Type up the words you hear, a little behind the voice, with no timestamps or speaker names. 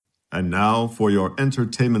And now, for your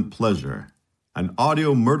entertainment pleasure, an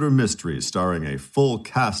audio murder mystery starring a full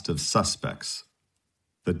cast of suspects.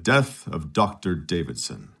 The Death of Dr.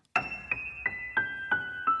 Davidson.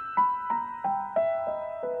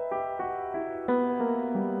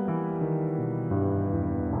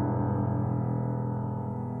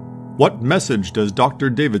 What message does Dr.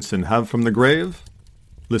 Davidson have from the grave?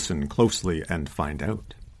 Listen closely and find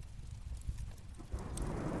out.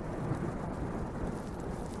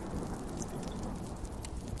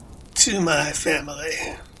 To my family,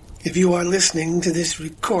 if you are listening to this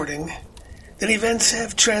recording, then events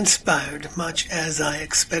have transpired much as I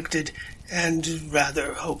expected and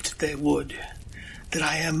rather hoped they would. That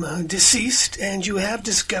I am deceased and you have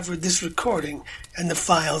discovered this recording and the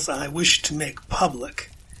files I wish to make public.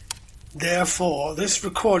 Therefore, this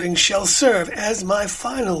recording shall serve as my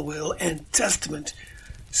final will and testament,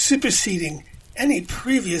 superseding any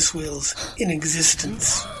previous wills in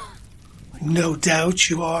existence. No doubt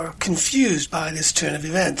you are confused by this turn of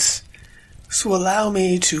events, so allow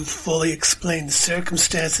me to fully explain the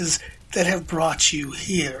circumstances that have brought you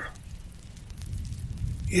here.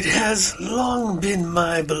 It has long been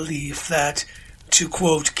my belief that, to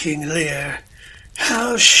quote King Lear,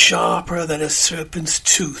 how sharper than a serpent's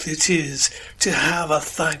tooth it is to have a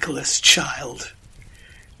thankless child.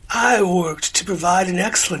 I worked to provide an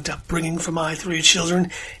excellent upbringing for my 3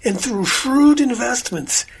 children, and through shrewd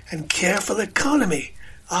investments and careful economy,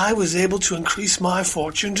 I was able to increase my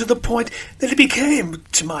fortune to the point that it became,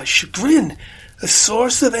 to my chagrin, a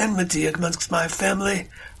source of enmity amongst my family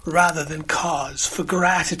rather than cause for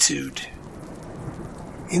gratitude.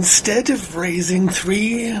 Instead of raising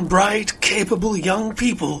 3 bright, capable young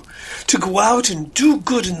people to go out and do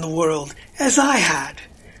good in the world, as I had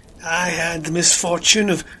the misfortune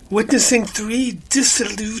of witnessing 3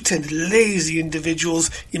 dissolute and lazy individuals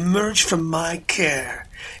emerge from my care,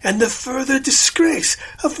 and the further disgrace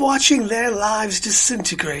of watching their lives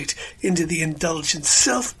disintegrate into the indulgent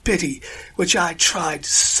self-pity which I tried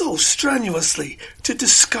so strenuously to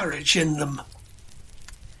discourage in them.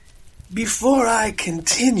 Before I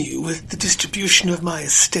continue with the distribution of my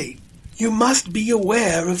estate, you must be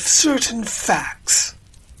aware of certain facts.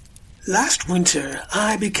 Last winter,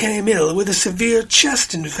 I became ill with a severe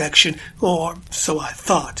chest infection, or so I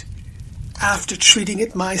thought. After treating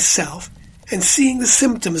it myself and seeing the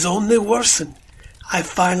symptoms only worsen, I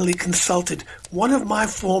finally consulted one of my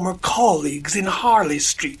former colleagues in Harley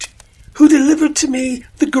Street, who delivered to me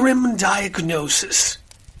the grim diagnosis: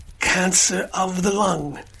 cancer of the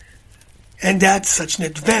lung, and at such an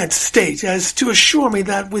advanced state as to assure me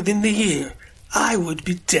that within the year I would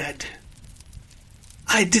be dead.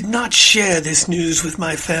 I did not share this news with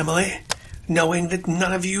my family, knowing that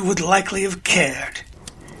none of you would likely have cared.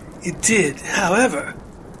 It did, however,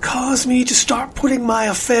 cause me to start putting my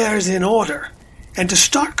affairs in order, and to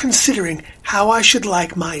start considering how I should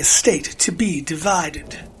like my estate to be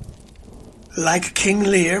divided. Like King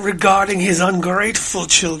Lear regarding his ungrateful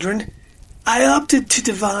children, I opted to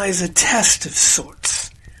devise a test of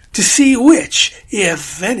sorts, to see which,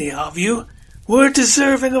 if any of you, were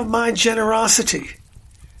deserving of my generosity.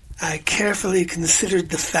 I carefully considered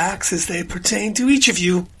the facts as they pertain to each of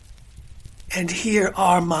you, and here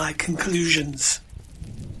are my conclusions.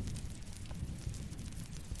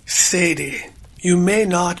 Sadie, you may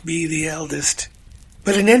not be the eldest,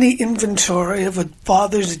 but in any inventory of a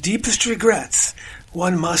father's deepest regrets,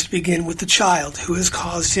 one must begin with the child who has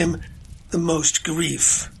caused him the most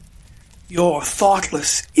grief. Your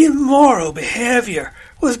thoughtless, immoral behavior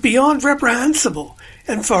was beyond reprehensible,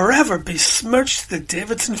 and forever besmirched the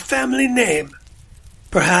Davidson family name.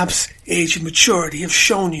 Perhaps age and maturity have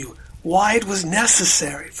shown you why it was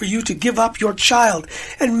necessary for you to give up your child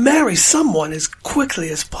and marry someone as quickly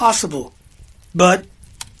as possible. But,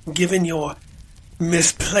 given your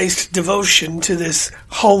misplaced devotion to this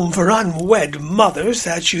home for unwed mothers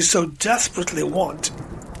that you so desperately want,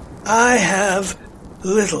 I have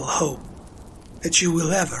little hope that you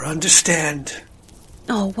will ever understand.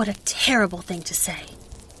 Oh, what a terrible thing to say.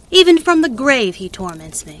 Even from the grave he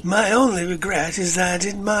torments me. My only regret is that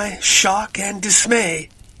in my shock and dismay,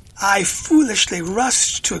 I foolishly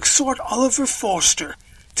rushed to exhort Oliver Forster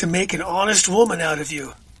to make an honest woman out of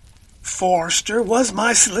you. Forster was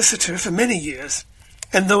my solicitor for many years,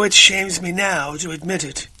 and though it shames me now to admit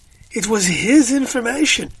it, it was his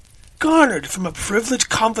information, garnered from a privileged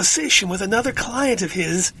conversation with another client of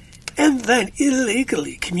his, and then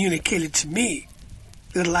illegally communicated to me,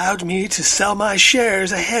 that allowed me to sell my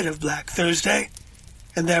shares ahead of Black Thursday,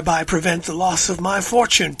 and thereby prevent the loss of my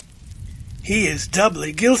fortune. He is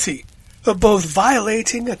doubly guilty of both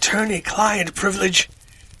violating attorney-client privilege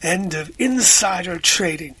and of insider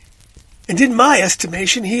trading and in my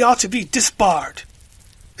estimation he ought to be disbarred.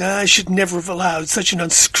 I should never have allowed such an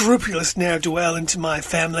unscrupulous ne'er-do-well into my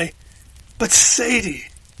family. But Sadie,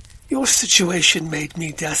 your situation made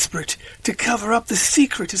me desperate to cover up the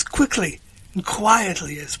secret as quickly and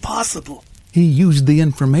quietly as possible. He used the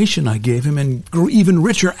information I gave him and grew even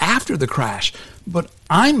richer after the crash, but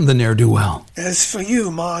I'm the ne'er-do-well. As for you,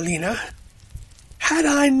 Marlena, had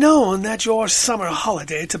I known that your summer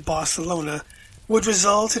holiday to Barcelona would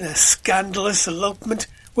result in a scandalous elopement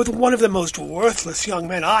with one of the most worthless young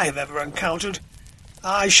men I have ever encountered,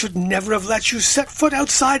 I should never have let you set foot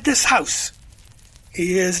outside this house.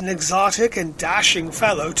 He is an exotic and dashing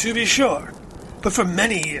fellow, to be sure, but for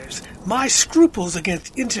many years my scruples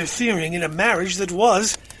against interfering in a marriage that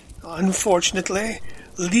was, unfortunately,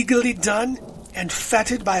 legally done and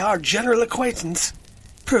feted by our general acquaintance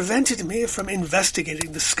prevented me from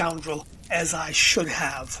investigating the scoundrel as I should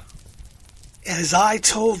have. As I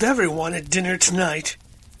told everyone at dinner tonight,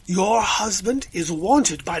 your husband is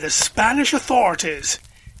wanted by the Spanish authorities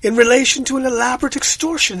in relation to an elaborate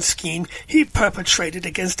extortion scheme he perpetrated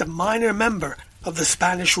against a minor member of the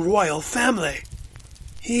Spanish royal family.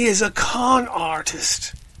 He is a con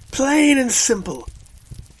artist, plain and simple,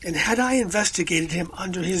 and had I investigated him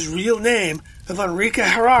under his real name of Enrique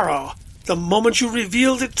Herrero the moment you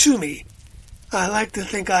revealed it to me, I like to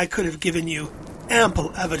think I could have given you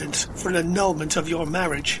ample evidence for an annulment of your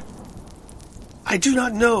marriage. I do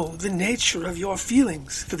not know the nature of your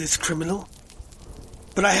feelings for this criminal,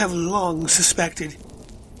 but I have long suspected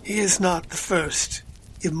he is not the first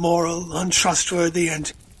immoral, untrustworthy,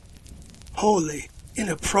 and wholly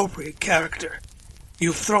inappropriate character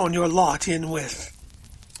you've thrown your lot in with.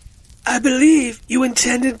 I believe you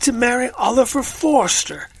intended to marry Oliver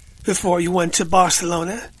Forster before you went to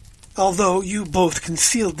Barcelona, although you both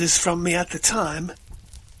concealed this from me at the time.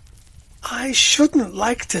 I shouldn't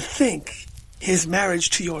like to think his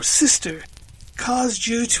marriage to your sister caused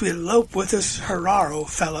you to elope with this Herrero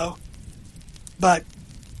fellow, but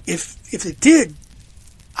if it did,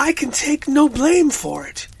 I can take no blame for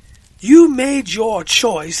it. You made your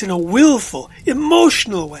choice in a willful,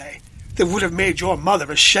 emotional way that would have made your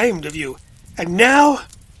mother ashamed of you, and now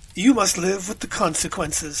you must live with the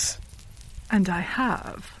consequences. And I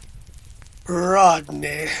have.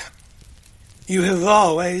 Rodney, you have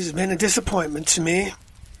always been a disappointment to me,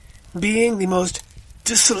 being the most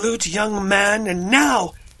dissolute young man and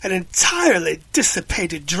now an entirely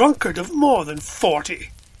dissipated drunkard of more than 40.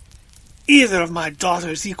 Either of my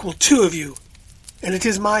daughters equal two of you, and it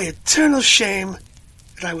is my eternal shame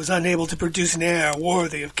that I was unable to produce an heir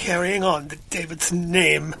worthy of carrying on the Davidson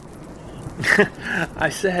name. I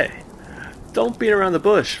say, don't beat around the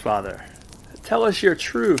bush, Father. Tell us your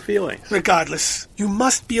true feelings. Regardless, you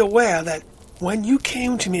must be aware that when you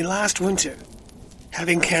came to me last winter,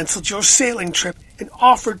 having cancelled your sailing trip and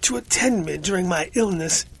offered to attend me during my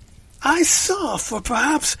illness, I saw for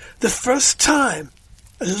perhaps the first time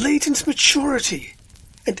a latent maturity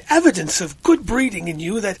and evidence of good breeding in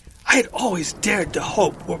you that I had always dared to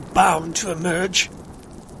hope were bound to emerge.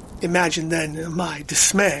 Imagine then my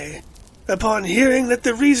dismay upon hearing that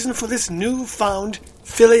the reason for this newfound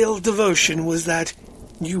filial devotion was that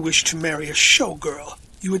you wished to marry a showgirl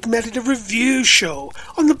you had met at a revue show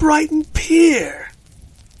on the Brighton Pier.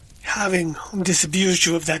 Having disabused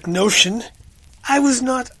you of that notion, I was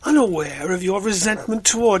not unaware of your resentment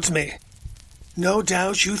towards me. No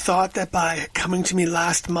doubt you thought that by coming to me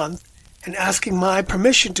last month and asking my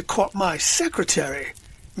permission to court my secretary,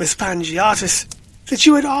 Miss Pangiotis, that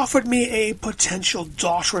you had offered me a potential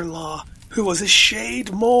daughter-in-law who was a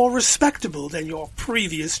shade more respectable than your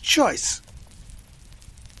previous choice.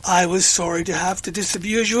 I was sorry to have to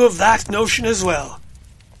disabuse you of that notion as well,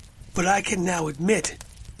 but I can now admit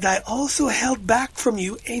that I also held back from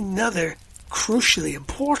you another crucially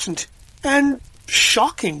important and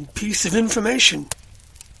shocking piece of information.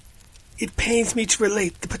 It pains me to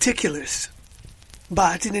relate the particulars,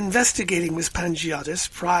 but in investigating Miss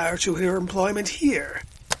Pangiotis prior to her employment here,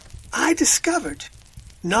 I discovered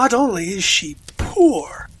not only is she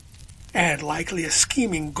poor and likely a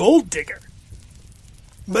scheming gold digger,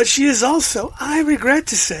 but she is also, I regret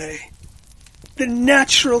to say, the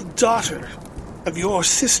natural daughter of your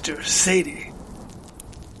sister, Sadie.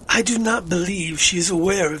 I do not believe she is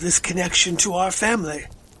aware of this connection to our family,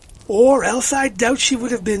 or else I doubt she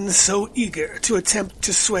would have been so eager to attempt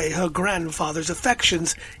to sway her grandfather's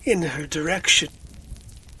affections in her direction.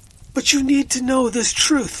 But you need to know this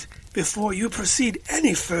truth before you proceed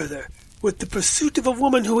any further with the pursuit of a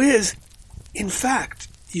woman who is, in fact,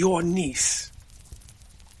 your niece.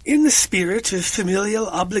 In the spirit of familial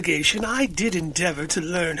obligation, I did endeavor to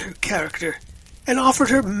learn her character, and offered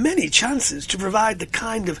her many chances to provide the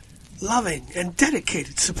kind of loving and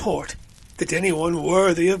dedicated support that anyone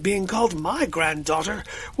worthy of being called my granddaughter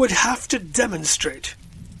would have to demonstrate.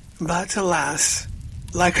 But alas,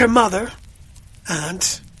 like her mother,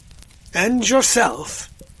 aunt, and yourself,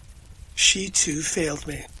 she too failed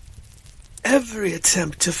me. Every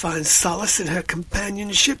attempt to find solace in her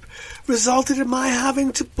companionship resulted in my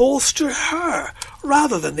having to bolster her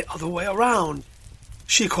rather than the other way around.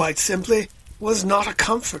 She quite simply was not a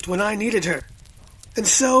comfort when I needed her, and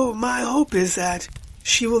so my hope is that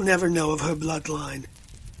she will never know of her bloodline,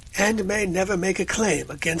 and may never make a claim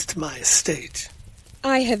against my estate.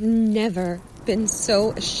 I have never been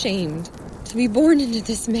so ashamed to be born into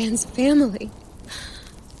this man's family.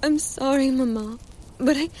 I'm sorry, Mama,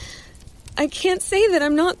 but I can't say that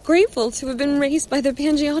I'm not grateful to have been raised by the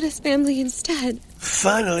Pangiotis family instead.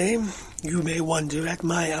 Finally, you may wonder at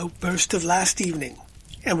my outburst of last evening,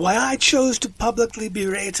 and why I chose to publicly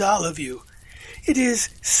berate all of you. It is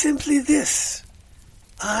simply this.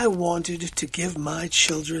 I wanted to give my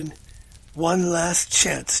children one last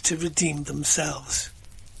chance to redeem themselves.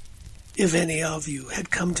 If any of you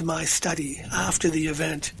had come to my study after the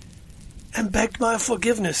event and begged my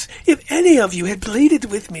forgiveness, if any of you had pleaded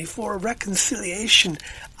with me for a reconciliation,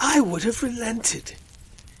 I would have relented.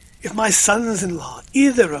 If my sons-in-law,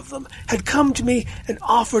 either of them, had come to me and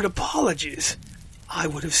offered apologies, I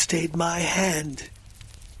would have stayed my hand.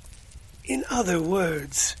 In other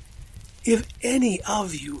words, if any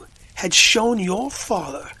of you had shown your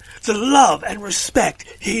father the love and respect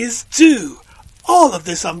he is due, all of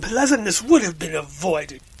this unpleasantness would have been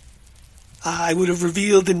avoided. I would have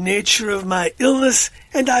revealed the nature of my illness,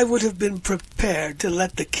 and I would have been prepared to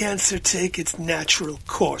let the cancer take its natural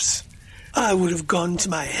course. I would have gone to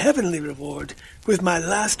my heavenly reward with my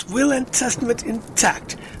last will and testament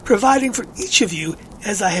intact, providing for each of you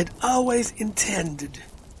as I had always intended.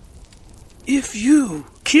 If you,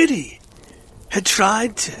 Kitty, had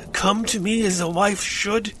tried to come to me as a wife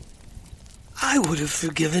should, I would have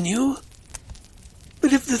forgiven you.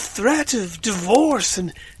 But if the threat of divorce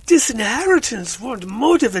and disinheritance weren't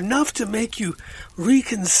motive enough to make you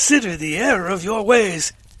reconsider the error of your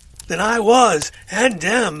ways, then I was and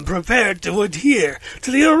am prepared to adhere to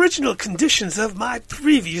the original conditions of my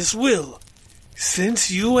previous will. Since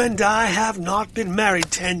you and I have not been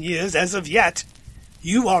married 10 years as of yet,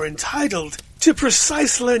 you are entitled to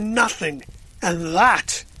precisely nothing, and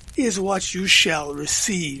that is what you shall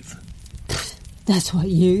receive. That's what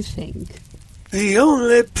you think. The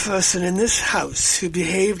only person in this house who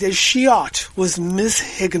behaved as she ought was Miss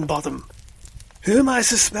Higginbotham, whom I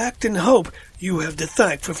suspect and hope you have to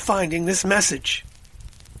thank for finding this message.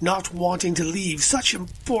 Not wanting to leave such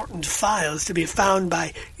important files to be found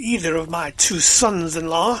by either of my two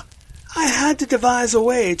sons-in-law, I had to devise a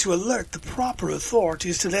way to alert the proper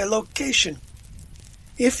authorities to their location.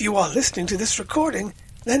 If you are listening to this recording,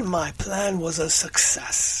 then my plan was a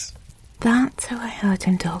success. That's who I heard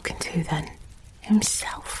him talking to then.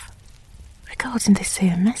 Himself. Regarding this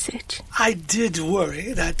here message. I did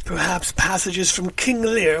worry that perhaps passages from King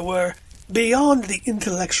Lear were beyond the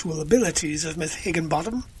intellectual abilities of Miss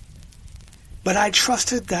Higginbotham. But I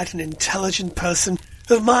trusted that an intelligent person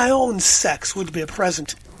of my own sex would be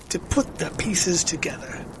present to put the pieces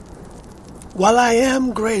together. While I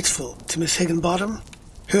am grateful to Miss Higginbotham,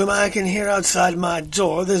 whom I can hear outside my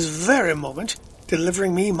door this very moment,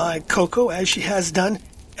 delivering me my cocoa as she has done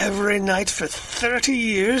every night for 30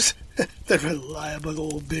 years, the reliable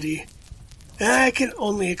old biddy, I can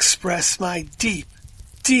only express my deep,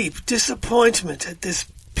 deep disappointment at this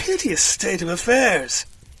piteous state of affairs,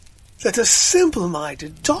 that a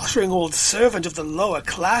simple-minded, doddering old servant of the lower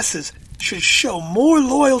classes should show more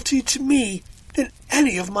loyalty to me than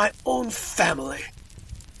any of my own family.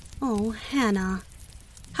 Oh, Hannah,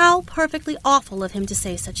 how perfectly awful of him to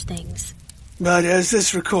say such things. But as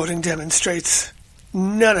this recording demonstrates,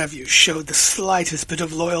 none of you showed the slightest bit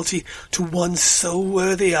of loyalty to one so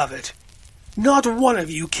worthy of it. Not one of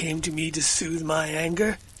you came to me to soothe my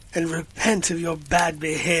anger and repent of your bad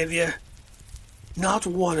behavior. Not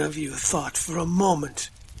one of you thought for a moment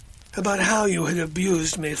about how you had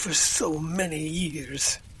abused me for so many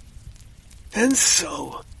years. And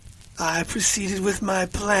so, I proceeded with my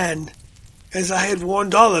plan, as I had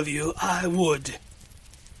warned all of you I would.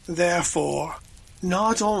 Therefore,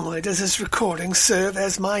 not only does this recording serve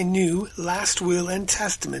as my new last will and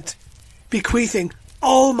testament, bequeathing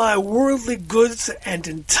all my worldly goods and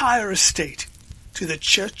entire estate to the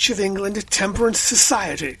Church of England Temperance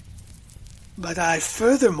Society, but I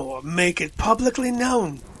furthermore make it publicly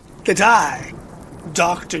known that I,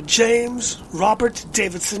 Dr. James Robert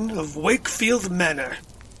Davidson of Wakefield Manor,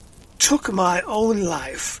 took my own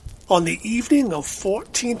life on the evening of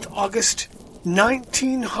 14th August,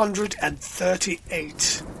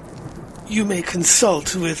 1938. You may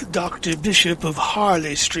consult with Dr. Bishop of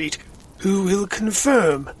Harley Street, who will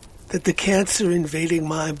confirm that the cancer invading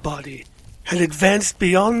my body had advanced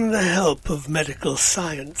beyond the help of medical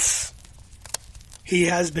science. He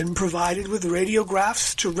has been provided with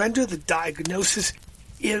radiographs to render the diagnosis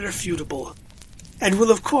irrefutable, and will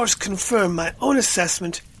of course confirm my own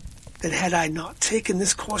assessment that had I not taken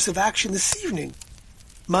this course of action this evening,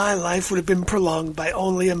 my life would have been prolonged by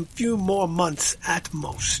only a few more months at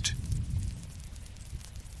most.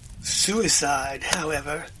 Suicide,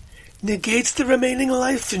 however, negates the remaining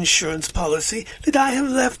life insurance policy that I have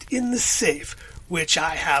left in the safe, which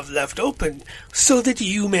I have left open, so that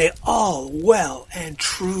you may all well and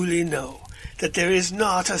truly know that there is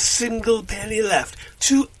not a single penny left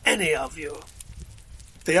to any of you.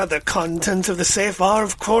 The other contents of the safe are,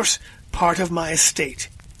 of course, part of my estate,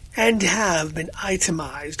 and have been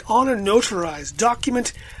itemized on a notarized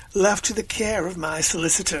document left to the care of my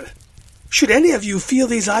solicitor. Should any of you feel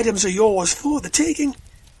these items are yours for the taking,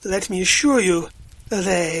 let me assure you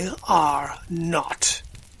they are not.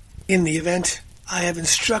 In the event, I have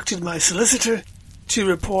instructed my solicitor to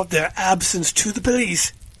report their absence to the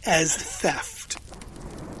police as theft.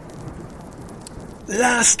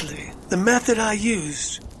 Lastly, the method I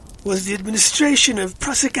used was the administration of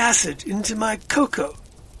prussic acid into my cocoa,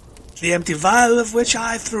 the empty vial of which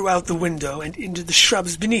I threw out the window and into the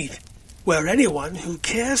shrubs beneath, where anyone who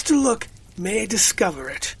cares to look may discover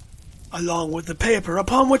it, along with the paper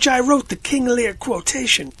upon which I wrote the King Lear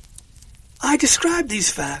quotation. I described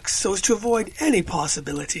these facts so as to avoid any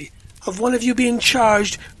possibility of one of you being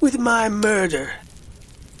charged with my murder.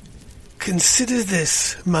 Consider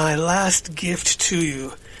this my last gift to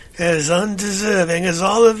you, as undeserving as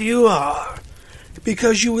all of you are,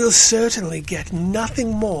 because you will certainly get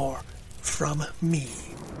nothing more from me.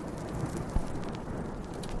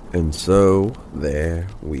 And so, there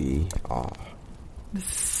we are. This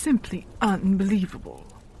is simply unbelievable.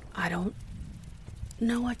 I don't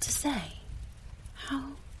know what to say. How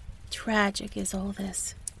tragic is all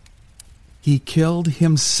this? He killed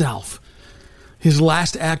himself. His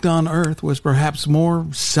last act on Earth was perhaps more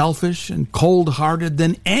selfish and cold-hearted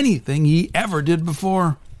than anything he ever did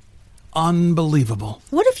before. Unbelievable.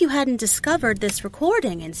 What if you hadn't discovered this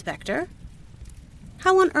recording, Inspector?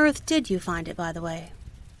 How on earth did you find it, by the way?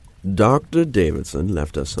 Dr. Davidson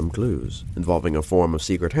left us some clues, involving a form of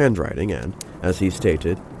secret handwriting and, as he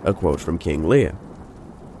stated, a quote from King Lear.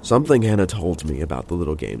 Something Hannah told me about the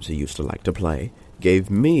little games he used to like to play gave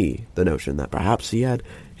me the notion that perhaps he had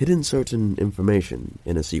hidden certain information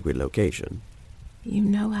in a secret location. You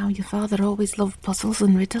know how your father always loved puzzles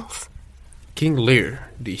and riddles? King Lear,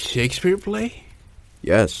 the Shakespeare play?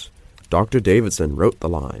 Yes, Dr. Davidson wrote the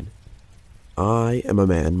line. I am a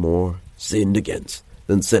man more sinned against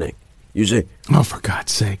than sinning, you see. Oh, for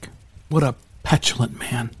God's sake. What a petulant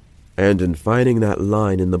man. And in finding that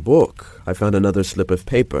line in the book, I found another slip of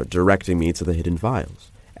paper directing me to the hidden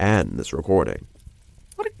files, and this recording.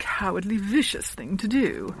 What a cowardly, vicious thing to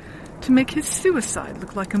do, to make his suicide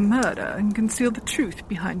look like a murder and conceal the truth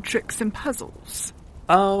behind tricks and puzzles.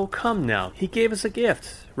 Oh, come now. He gave us a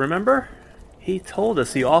gift, remember? He told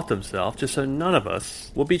us he offed himself just so none of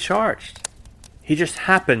us will be charged. He just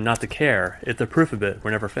happened not to care if the proof of it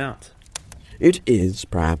were never found. It is,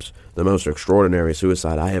 perhaps, the most extraordinary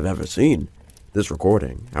suicide I have ever seen. This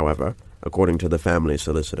recording, however, according to the family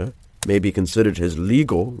solicitor, may be considered his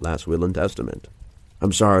legal last will and testament.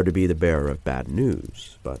 I'm sorry to be the bearer of bad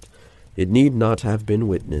news, but it need not have been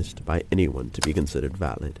witnessed by anyone to be considered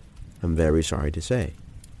valid. I'm very sorry to say,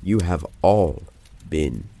 you have all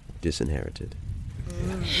been disinherited.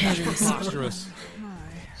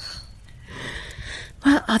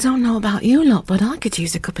 Well, I don't know about you lot, but I could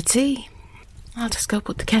use a cup of tea. I'll just go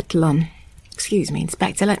put the kettle on. Excuse me,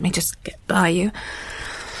 Inspector, let me just get by you.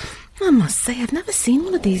 I must say, I've never seen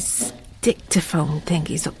one of these dictaphone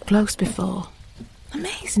thingies up close before.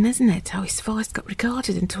 Amazing, isn't it, how his voice got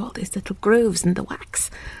recorded into all these little grooves in the wax.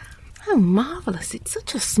 How marvellous. It's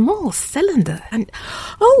such a small cylinder. And,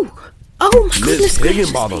 oh my goodness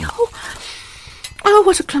gracious me. Oh,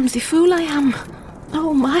 what a clumsy fool I am.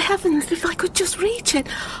 Oh, my heavens, if I could just reach it.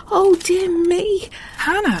 Oh, dear me.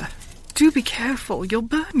 Hannah, do be careful. You'll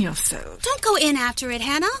burn yourself. Don't go in after it,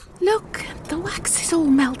 Hannah. Look, the wax is all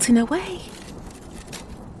melting away.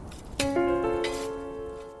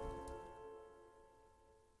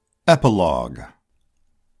 Epilogue.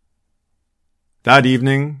 That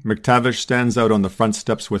evening, McTavish stands out on the front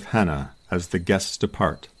steps with Hannah as the guests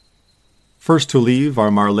depart. First to leave are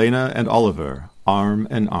Marlena and Oliver, arm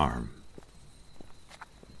in arm.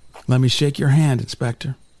 Let me shake your hand,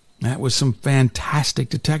 Inspector. That was some fantastic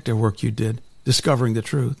detective work you did, discovering the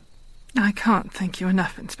truth. I can't thank you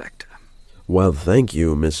enough, Inspector. Well, thank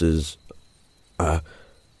you, Mrs.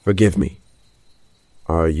 Forgive me.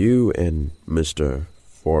 Are you and Mr.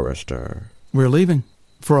 Forrester? We're leaving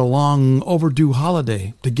for a long overdue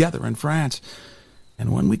holiday together in France.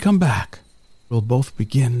 And when we come back, we'll both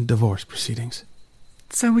begin divorce proceedings.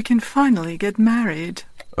 So we can finally get married.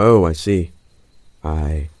 Oh, I see.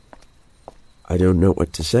 I don't know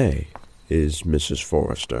what to say. Is Mrs.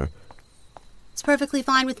 Forrester? It's perfectly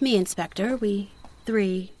fine with me, Inspector. We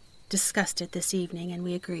three discussed it this evening, and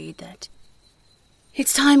we agreed that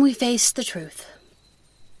it's time we faced the truth.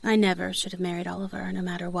 I never should have married Oliver, no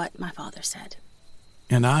matter what my father said.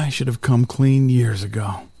 And I should have come clean years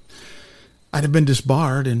ago. I'd have been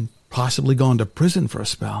disbarred and possibly gone to prison for a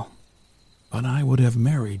spell. But I would have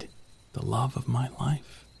married the love of my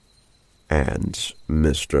life. And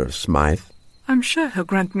Mr. Smythe? I'm sure he'll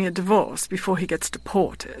grant me a divorce before he gets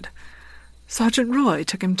deported. Sergeant Roy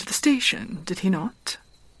took him to the station, did he not?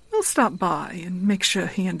 We'll stop by and make sure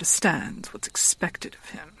he understands what's expected of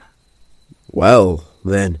him. Well,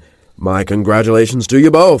 then, my congratulations to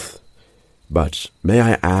you both. But may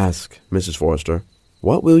I ask, Mrs. Forrester,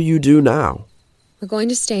 what will you do now? We're going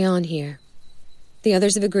to stay on here. The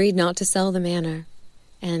others have agreed not to sell the manor,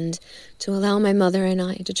 and to allow my mother and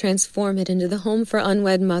I to transform it into the home for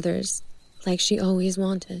unwed mothers, like she always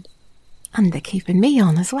wanted. And they're keeping me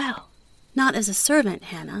on as well. Not as a servant,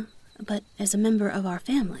 Hannah, but as a member of our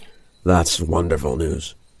family. That's wonderful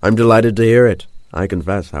news. I'm delighted to hear it. I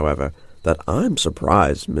confess, however, that I'm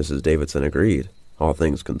surprised Mrs. Davidson agreed, all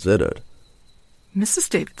things considered. Mrs.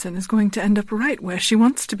 Davidson is going to end up right where she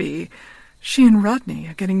wants to be. She and Rodney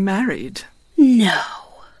are getting married. No.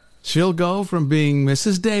 She'll go from being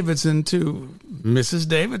Mrs. Davidson to Mrs.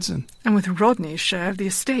 Davidson. And with Rodney's share of the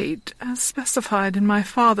estate, as specified in my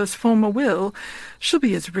father's former will, she'll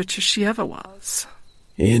be as rich as she ever was.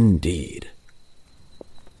 Indeed.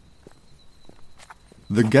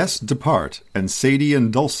 The guests depart, and Sadie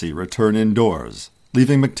and Dulcie return indoors,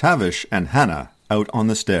 leaving McTavish and Hannah out on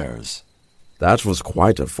the stairs. That was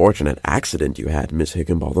quite a fortunate accident you had, Miss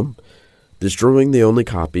Higginbotham, destroying the only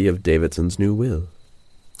copy of Davidson's new will.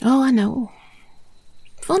 Oh, I know.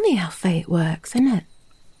 Funny how fate works, isn't it?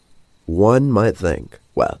 One might think,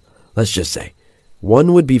 well, let's just say,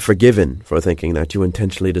 one would be forgiven for thinking that you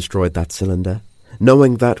intentionally destroyed that cylinder,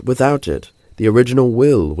 knowing that without it, the original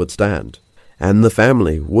will would stand, and the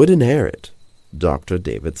family would inherit Dr.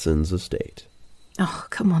 Davidson's estate. Oh,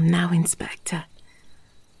 come on now, Inspector.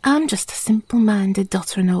 I'm just a simple-minded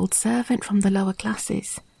daughter and old servant from the lower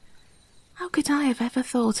classes. How could I have ever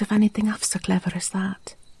thought of anything half so clever as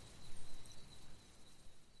that?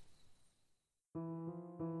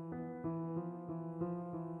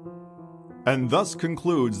 And thus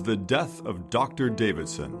concludes The Death of Dr.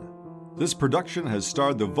 Davidson. This production has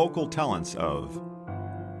starred the vocal talents of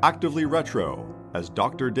Actively Retro as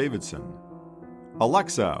Dr. Davidson,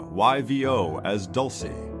 Alexa YVO as Dulcie,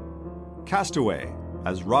 Castaway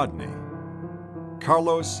as Rodney,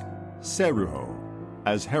 Carlos Cerrujo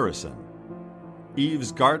as Harrison,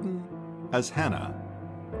 Eve's Garden as Hannah,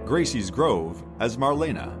 Gracie's Grove as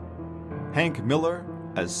Marlena, Hank Miller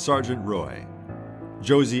as Sergeant Roy,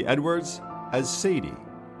 Josie Edwards as Sadie,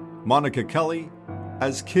 Monica Kelly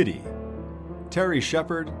as Kitty, Terry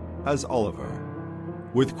Shepard as Oliver,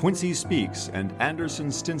 with Quincy Speaks and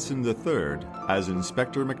Anderson Stinson III as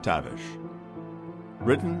Inspector McTavish.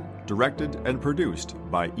 Written, directed, and produced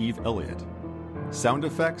by Eve Elliott. Sound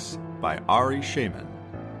effects by Ari Shaman.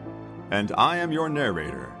 And I am your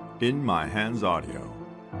narrator, In My Hands Audio.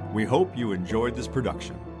 We hope you enjoyed this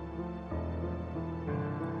production.